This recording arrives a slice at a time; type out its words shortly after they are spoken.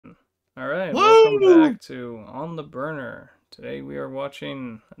All right, welcome Woo! back to On the Burner. Today we are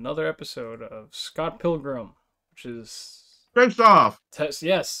watching another episode of Scott Pilgrim, which is Face off!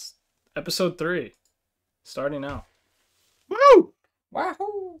 yes, episode 3, starting now. Woo!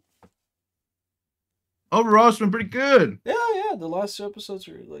 Wahoo! Overall, it's been pretty good. Yeah, the last 2 episodes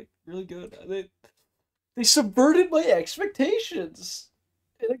are like really good. They subverted my expectations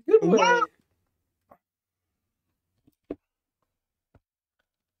in a good What? way.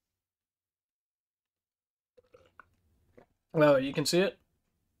 Oh, you can see it?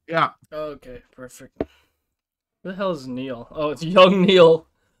 Yeah, Okay, perfect. Who the hell is Neil? Oh, it's young Neil.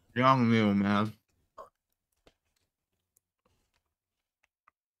 young Neil, man.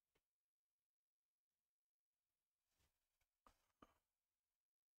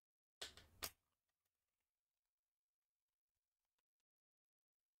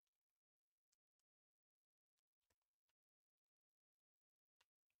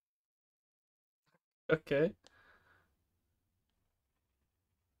 Okay.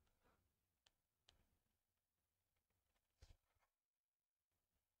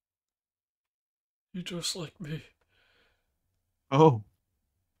 You just like me. Oh,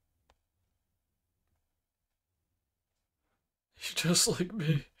 You just like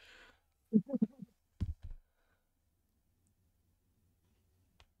me.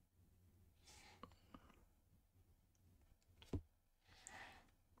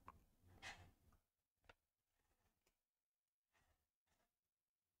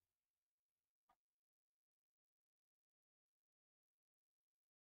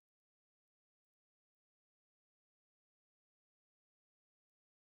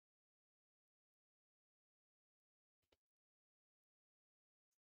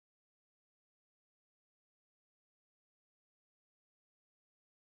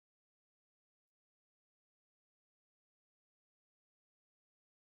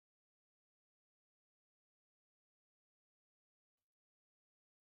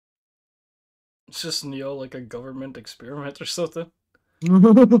 It's just Neo like a government experiment or something.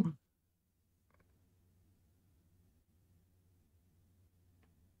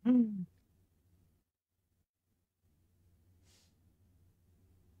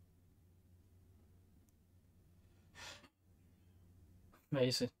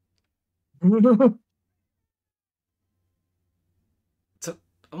 Amazing. It's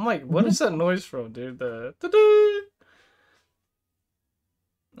I'm like, what is that noise from, dude? The da-da!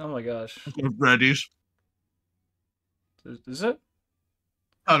 Oh my gosh. Freddy's. Is it?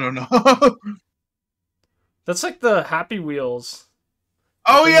 I don't know. That's like the Happy Wheels.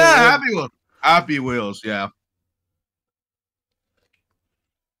 Like Oh when you yeah, live. Happy Wheels. Happy Wheels. Yeah.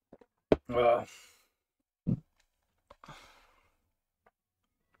 Uh,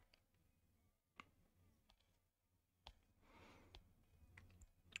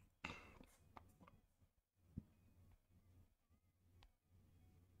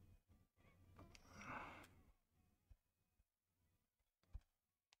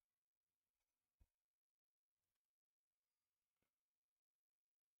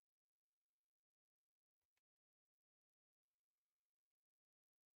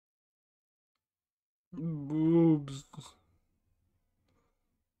 boobs.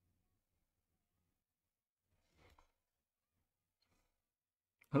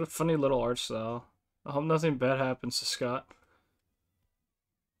 What a funny little art style. I hope nothing bad happens to Scott.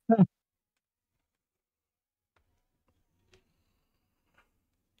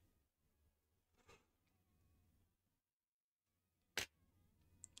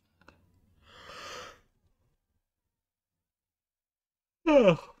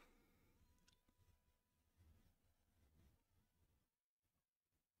 Oh.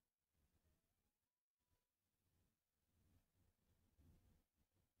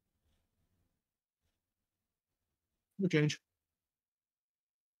 No change.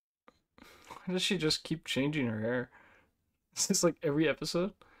 Why does she just keep changing her hair? Is this like every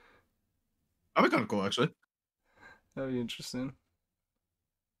episode? That'd be kind of cool, actually. That'd be interesting.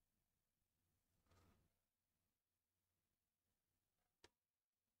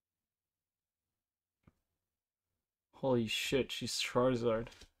 Holy shit, she's Charizard.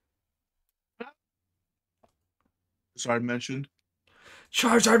 Sorry, mentioned.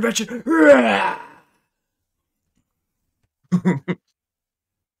 Charizard mentioned.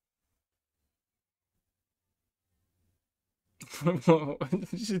 Why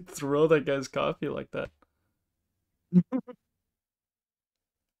did you throw that guy's coffee like that?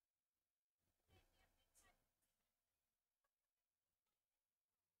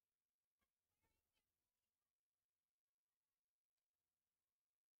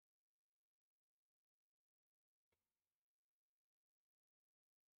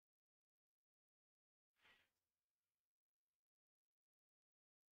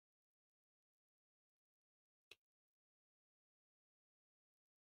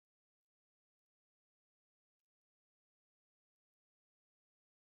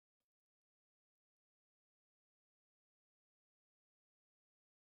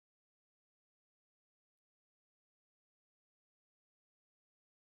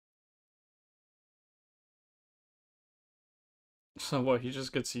 So what? He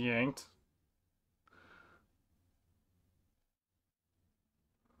just gets yanked.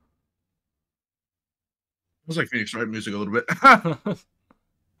 It was like Phoenix Wright music a little bit.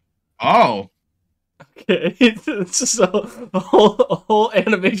 Oh, Okay, it's just a whole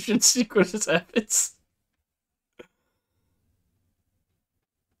animation sequence happens.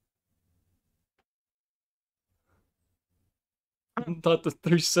 Not the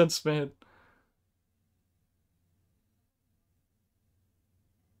 3 cents man.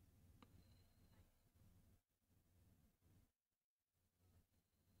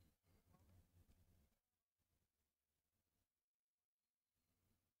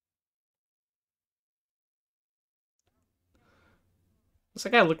 Does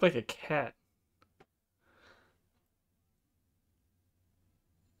that guy look like a cat?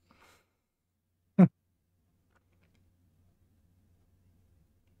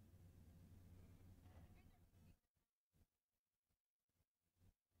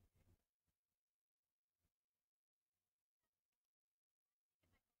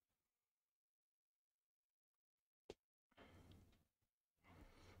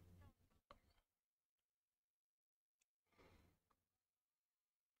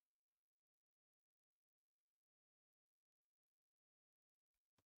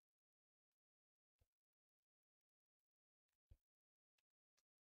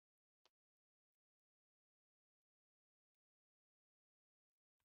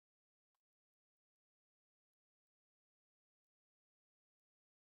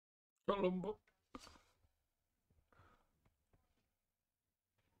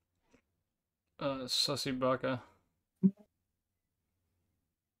 Sussy Baka.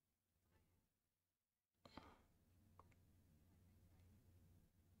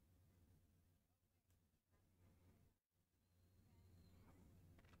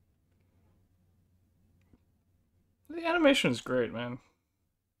 The animation is great, man.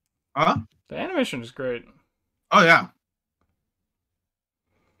 huh? The animation is great. Oh yeah.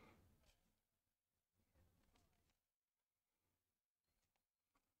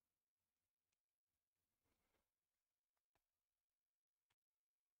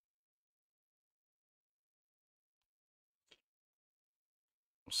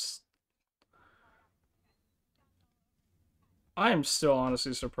 I am still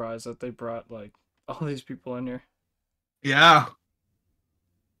honestly surprised that they brought like all these people in here. Yeah.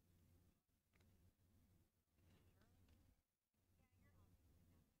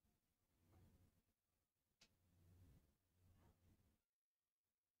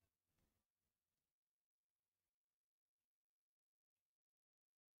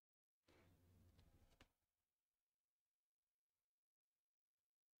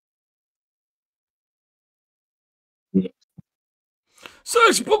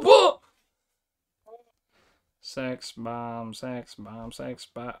 Sex bomb, sex bomb, sex bomb, sex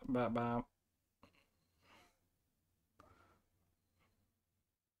bomb.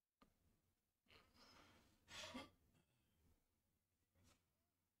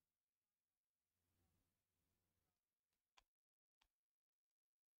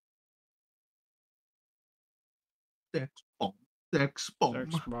 Sex bomb. Sex Sex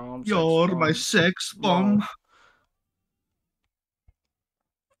bomb. bomb, sex You're my bomb. sex Whoa. bomb.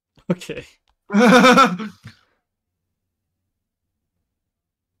 Okay.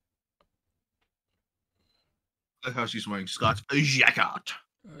 Like how she's wearing Scott's jacket.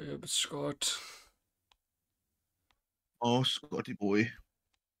 I am Scott. Oh, Scotty boy.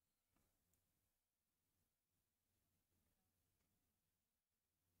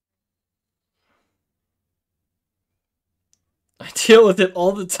 I deal with it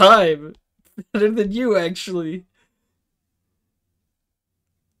all the time. Better than you, actually.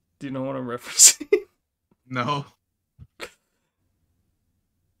 Do you know what I'm referencing? No.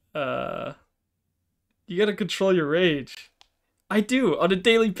 uh, you gotta control your rage. I do on a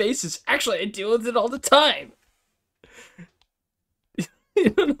daily basis. Actually, I deal with it all the time. You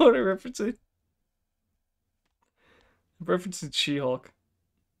don't know what I'm referencing? I'm referencing She-Hulk.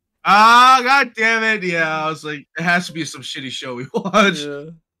 Ah, god damn it. Yeah, I was like, it has to be some shitty show we watched. Yeah.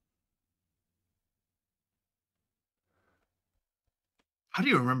 How do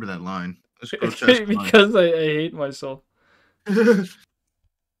you remember that line? This grotesque line. Because I hate myself.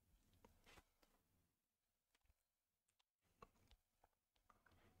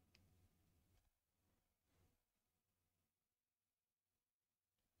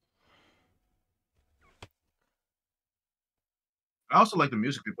 I also like the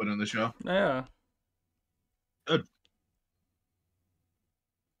music they put in the show. Yeah. Good.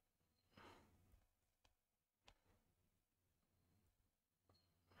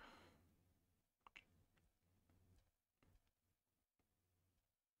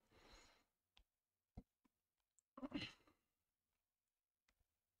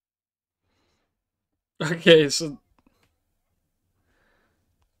 Okay, so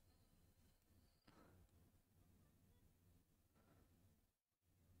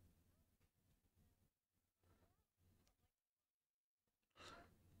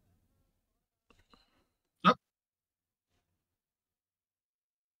Yep.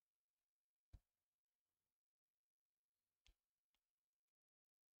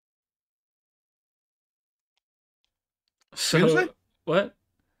 What you gonna say? so what?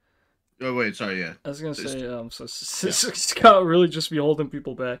 Oh wait, sorry. Yeah. I was gonna It's- say so yeah. Scott really just be holding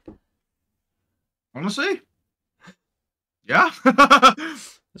people back. Honestly, yeah.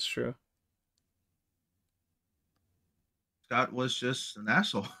 That's true. Scott was just an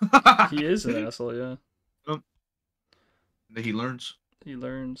asshole. He is an asshole. Yeah, Um, that he learns. he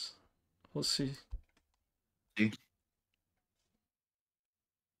learns. We'll see. See?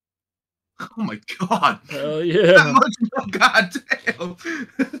 Oh my god. Hell That yeah. much? Oh, god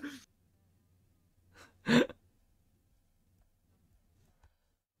damn.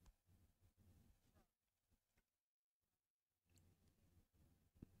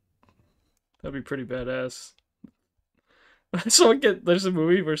 That'd be pretty badass. There's a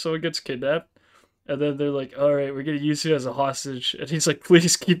movie where someone gets kidnapped, and then they're like, "All right, we're gonna use you as a hostage," and he's like,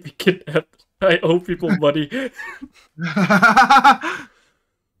 "Please keep me kidnapped. I owe people money."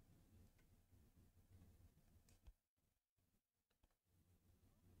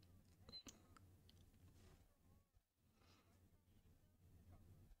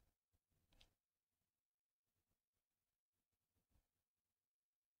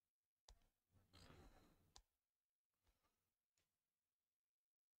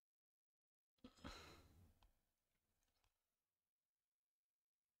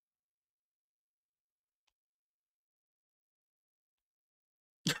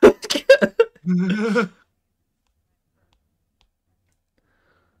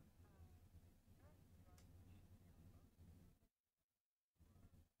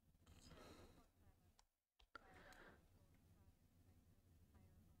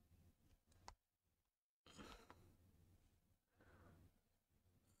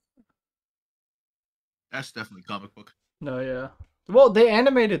 That's definitely comic book. No, yeah. Well, they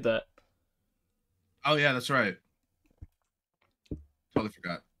animated that. Oh yeah, that's right. Totally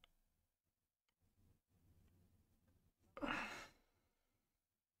forgot.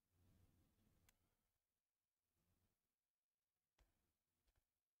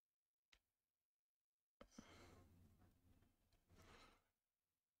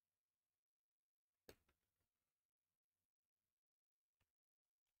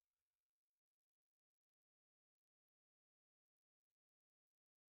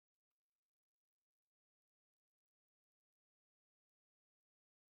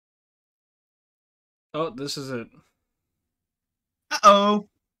 Oh, this is it. Uh-oh.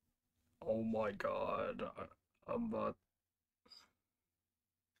 Oh my god. I'm about,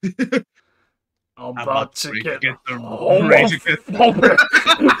 I'm I'm about about to to rage get against the rage against homophobic.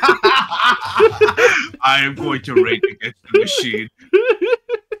 I am going to rage against the machine.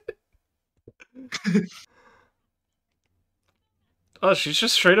 Oh, she's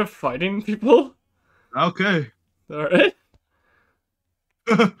just straight up fighting people? Okay. Alright.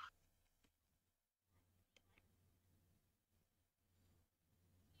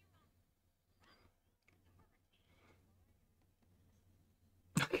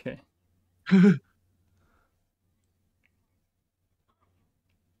 Okay.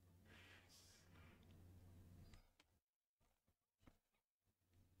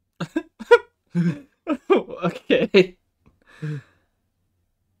 Okay.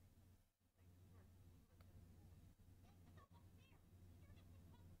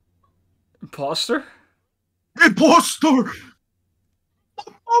 Imposter? Impostor!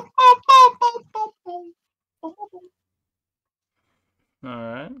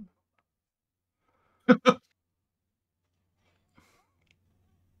 Alright.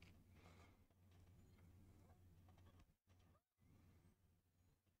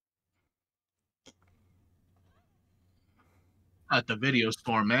 At the video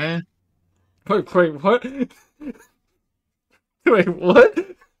store, man. Wait, what? Wait, what?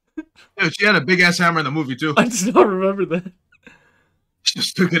 Dude, she had a big ass hammer in the movie too. I just don't remember that. She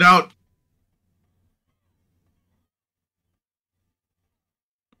just took it out.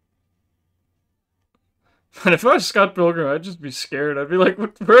 And if I was Scott Pilgrim, I'd just be scared. I'd be like,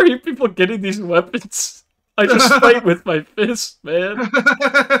 where are you people getting these weapons? I just fight with my fists, man.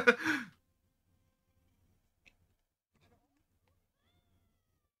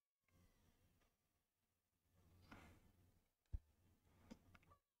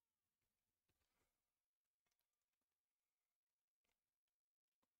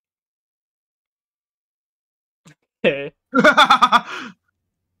 Okay.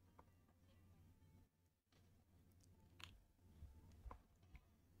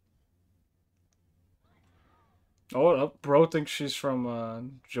 Oh, bro thinks she's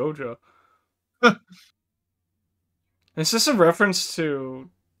from JoJo. Is this a reference to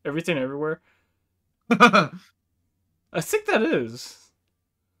Everything Everywhere? I think that is.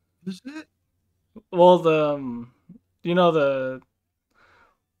 Is it? Well, you know the.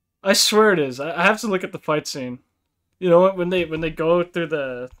 I swear it is. I have to look at the fight scene. You know what? When they go through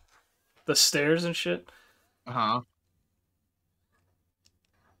the stairs and shit. Uh-huh.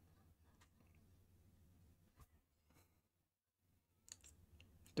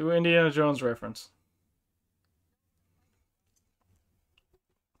 Do Indiana Jones reference.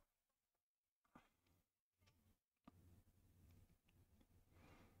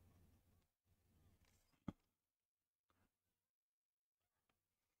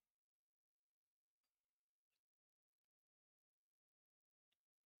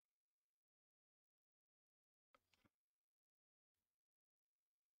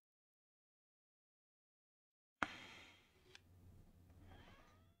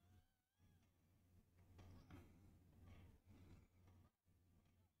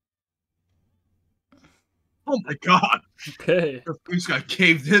 Oh my god. Okay. The goose got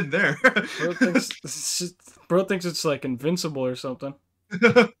caved in there. Bro thinks bro thinks it's like invincible or something.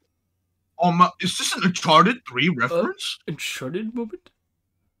 Is this an Uncharted 3 Oh, reference? Uncharted moment.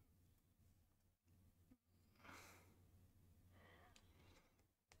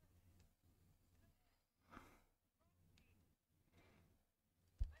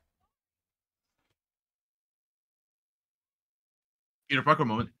 Peter Parker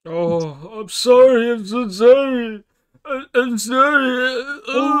moment. Oh, I'm sorry. I'm so sorry. I'm sorry.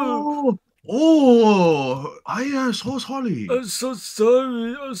 Oh, Oh, oh, I am so sorry. I'm so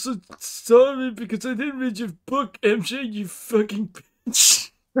sorry. I'm so sorry because I didn't read your book, MJ. You fucking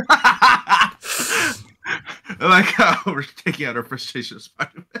bitch. I like how we're taking out our frustration of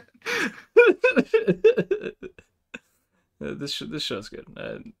Spider-Man. This show's good.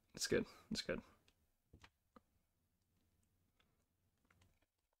 It's good. It's good.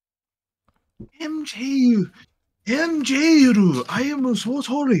 MJ, MJ, I am so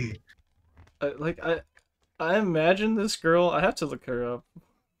sorry. Like I imagine this girl. I have to look her up.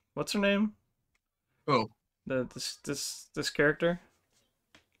 What's her name? Oh, This character.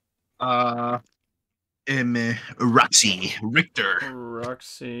 uh, Roxy Richter.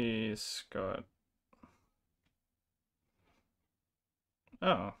 Roxy Scott.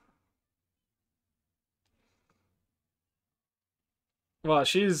 Oh, wow.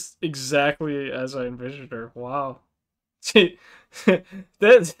 She's exactly as I envisioned her. Wow. She,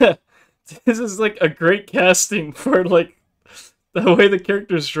 that this is like a great casting for like the way the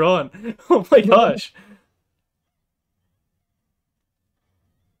character's drawn. Oh my gosh.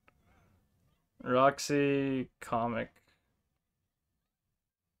 Roxy comic.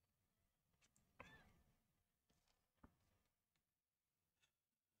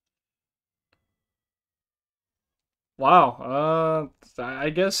 Wow. I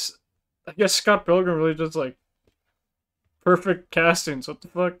guess Scott Pilgrim really does like perfect castings. What the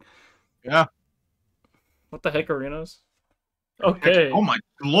fuck? Yeah. What the heck, arenas? Oh Okay. my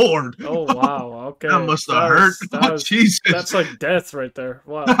lord. Oh wow. That Okay. must have hurt. Oh, Jesus. That's like death right there.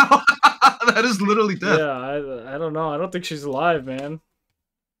 Wow. That is literally death. Yeah, I don't know. I don't think she's alive, man.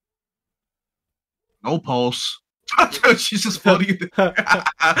 No pulse. She's just floating.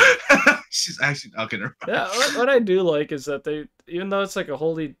 She's actually okay. Never mind. Yeah, what I do like is that they, even though it's like a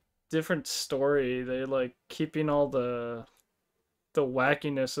wholly different story, they like keeping all the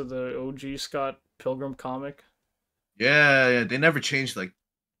wackiness of the OG Scott Pilgrim comic. Yeah, yeah. They never changed like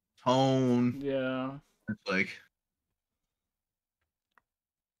tone. Yeah. It's like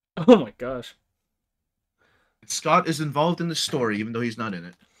Oh my gosh. Scott is involved in the story, even though he's not in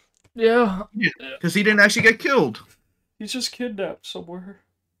it. Yeah. Yeah, Yeah. because he didn't actually get killed. He's just kidnapped somewhere.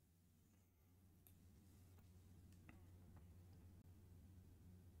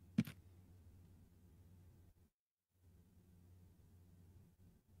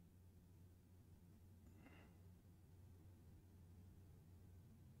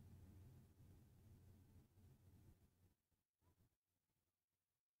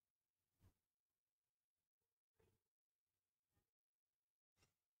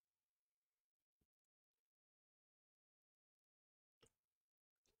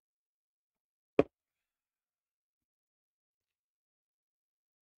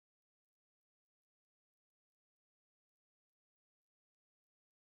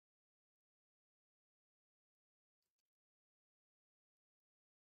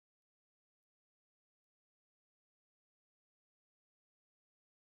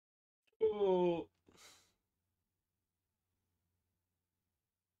 Oh.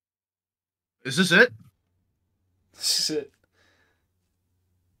 Is this it? Shit.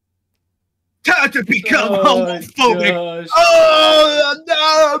 Time to become Oh my homophobic. gosh. Oh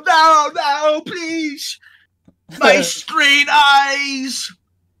no, no, no, please. My straight eyes.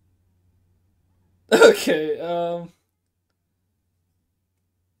 Okay,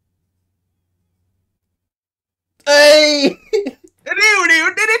 Hey!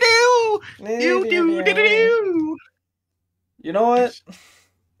 You know what?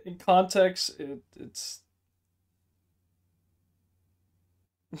 In context, it's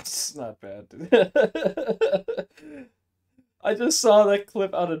not bad, dude. I just saw that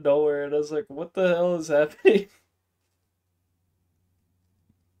clip out of nowhere and I was like, what the hell is happening?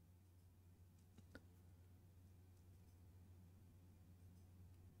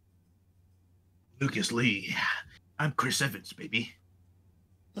 Lucas Lee. I'm Chris Evans, baby.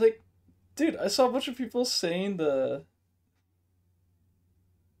 Like, dude, I saw a bunch of people saying the.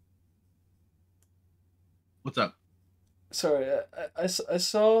 What's up? Sorry, I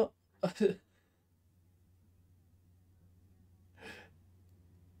saw.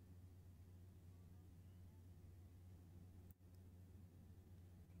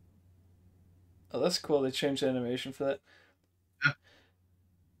 Oh, that's cool. They changed the animation for that. Yeah.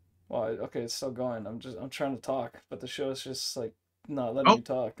 Wow. Okay, it's still going. I'm trying to talk, but the show is just like not letting Oh. me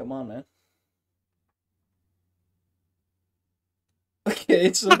talk. Come on, man.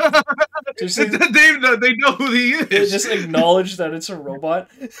 Okay, so just they know who he is. they just acknowledge that it's a robot.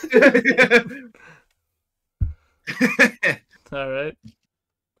 All right.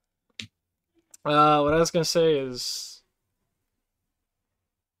 What I was gonna say is,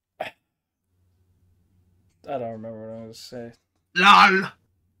 I don't remember what I was gonna say. LOL.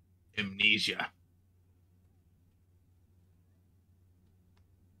 Amnesia.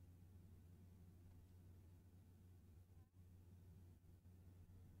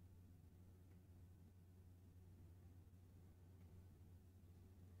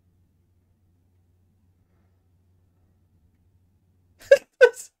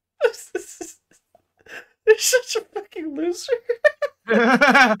 You're such a fucking loser.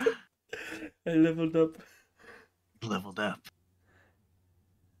 I leveled up. Leveled up.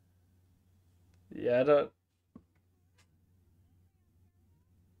 Yeah, I don't.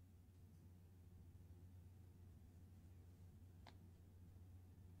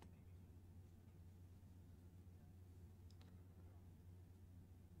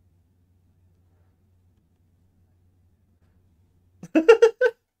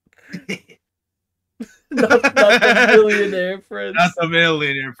 Not the billionaire friends. Not the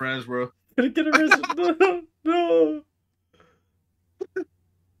millionaire friends, bro. Gonna get arrested. No, no.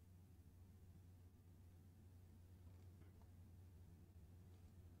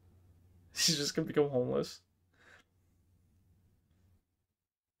 She's just gonna become homeless.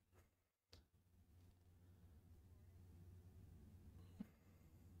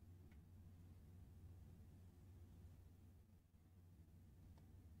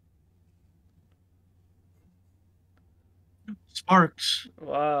 Sparks.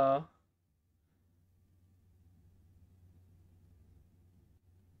 Wow.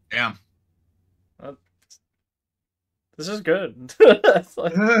 Damn. This is good. It's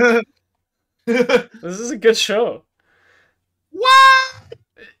like, this is a good show. What?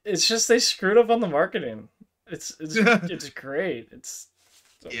 It's just they screwed up on the marketing. It's great. It's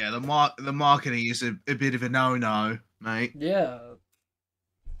Yeah, the marketing is a bit of a no-no, mate. yeah.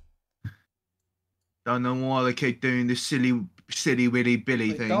 Don't know why they keep doing this silly willy billy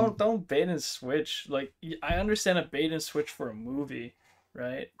Like, thing. don't bait and switch. Like, I understand a bait and switch for a movie,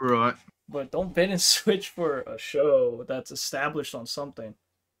 right? Right. But don't bait and switch for a show that's established on something.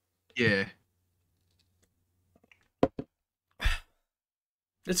 Yeah.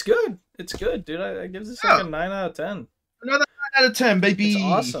 It's good. It's good, dude. I give this like a 9 out of 10. Another 9 out of 10, baby. It's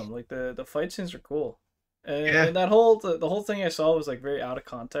awesome. Like the fight scenes are cool. And, Yeah. and that whole the whole thing I saw was like very out of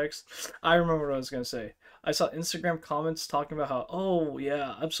context. I remember what I was gonna say. I saw Instagram comments talking about how, oh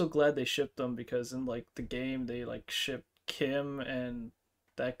yeah, I'm so glad they shipped them because in like the game they like shipped Kim and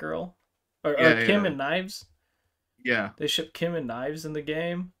that girl, or Yeah, Kim yeah. and Knives. Yeah. They shipped Kim and Knives in the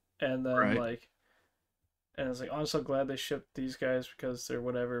game, and then Right. like, and I was like, oh, I'm so glad they shipped these guys because they're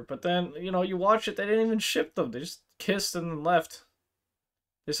whatever. But then you watch it, they didn't even ship them. They just kissed and then left.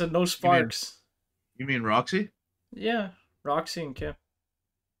 They said no sparks. You mean Roxy? Yeah, Roxy and Kim.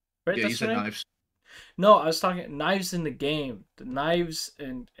 Right, Yeah, you that's said her name? Knives. No, I was talking Knives in the game. The Knives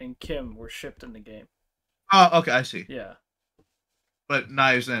and Kim were shipped in the game. Oh, okay, I see. Yeah. But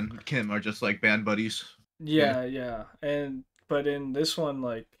Knives and Kim are just like band buddies. Yeah. And but in this one,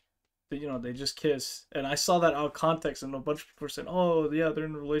 like, they just kiss, and I saw that out of context, and a bunch of people were saying, "Oh, yeah, they're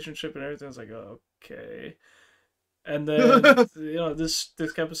in a relationship and everything." I was like, oh, "Okay." And then this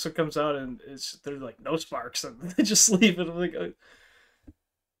episode comes out, and they're like no sparks, and they just leave, and I'm like,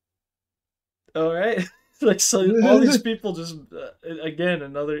 all right. Like, so all these people just again,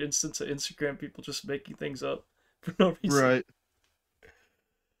 another instance of Instagram people just making things up for no reason. Right.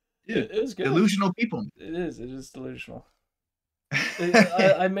 Dude, It was good. delusional people. It is delusional.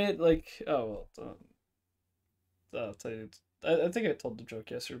 I made like, oh well, I'll tell you. I think I told the joke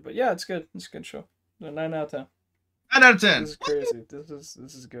yesterday, but yeah, it's good. It's a good show. 9 out of 10. 9 out of This 10. is crazy. This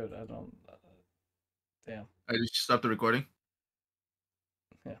is good. I don't. Damn. I just stopped the recording.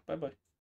 Yeah. Bye bye.